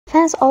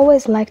Fans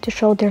always like to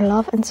show their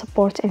love and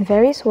support in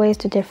various ways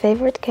to their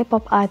favorite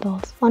K-pop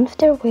idols. One of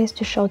their ways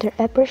to show their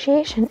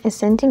appreciation is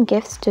sending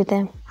gifts to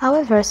them.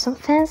 However, some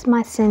fans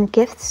might send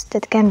gifts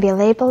that can be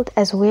labeled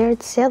as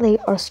weird, silly,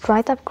 or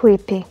straight up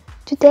creepy.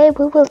 Today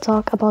we will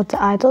talk about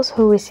the idols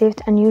who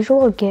received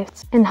unusual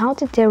gifts and how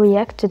did they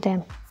react to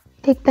them.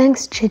 Big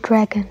Bang's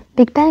G-Dragon.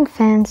 Big Bang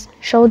fans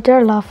showed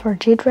their love for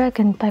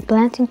G-Dragon by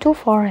planting 2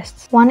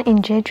 forests, one in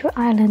Jeju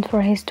Island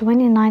for his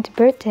 29th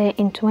birthday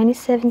in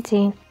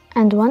 2017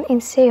 and one in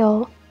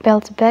Seoul,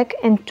 built back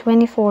in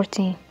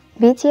 2014.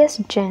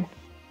 BTS Jin.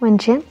 When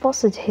Jin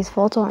posted his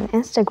photo on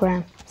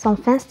Instagram, some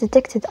fans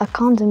detected a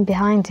condom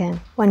behind him.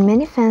 When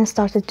many fans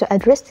started to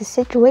address the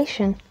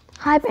situation,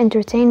 Hype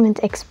Entertainment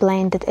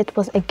explained that it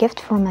was a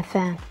gift from a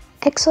fan.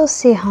 EXO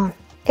Sehun.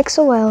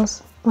 EXO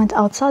Wells went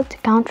outside the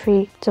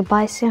country to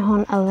buy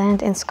Sehun a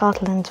land in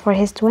Scotland for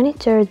his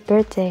 23rd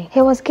birthday.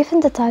 He was given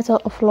the title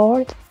of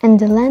Lord and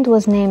the land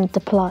was named The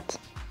Plot.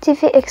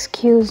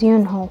 TVXQ's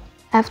Yunho.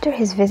 After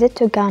his visit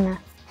to Ghana,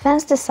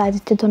 fans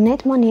decided to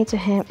donate money to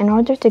him in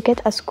order to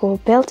get a school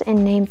built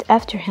and named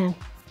after him.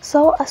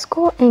 So a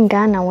school in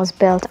Ghana was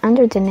built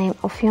under the name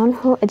of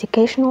Yunho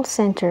Educational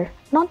Center.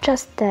 Not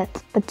just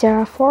that, but there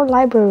are 4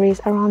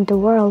 libraries around the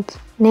world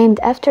named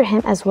after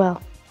him as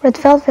well. Red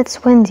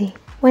Velvet's Wendy.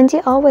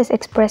 Wendy always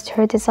expressed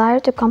her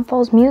desire to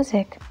compose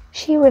music.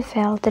 She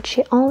revealed that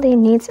she only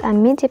needs a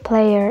MIDI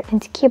player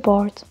and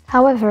keyboard.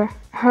 However,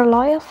 her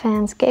loyal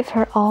fans gave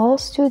her a whole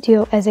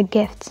studio as a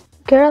gift.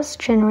 Girls'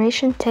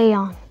 Generation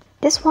Taeyeon.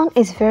 This one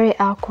is very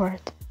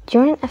awkward.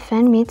 During a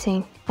fan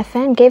meeting, a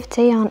fan gave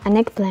Taeyeon an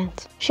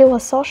eggplant. She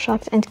was so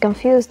shocked and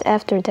confused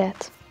after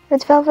that.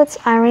 Red Velvet's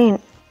Irene.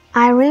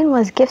 Irene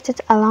was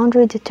gifted a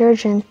laundry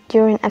detergent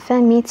during a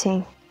fan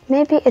meeting.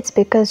 Maybe it's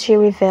because she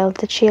revealed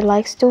that she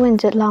likes doing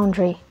the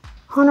laundry.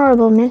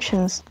 Honorable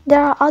mentions.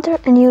 There are other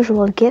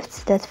unusual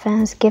gifts that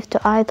fans give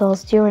to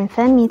idols during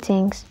fan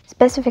meetings,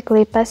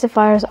 specifically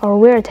pacifiers or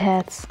weird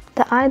hats.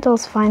 The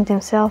idols find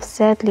themselves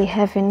sadly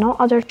having no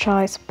other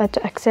choice but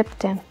to accept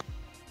them.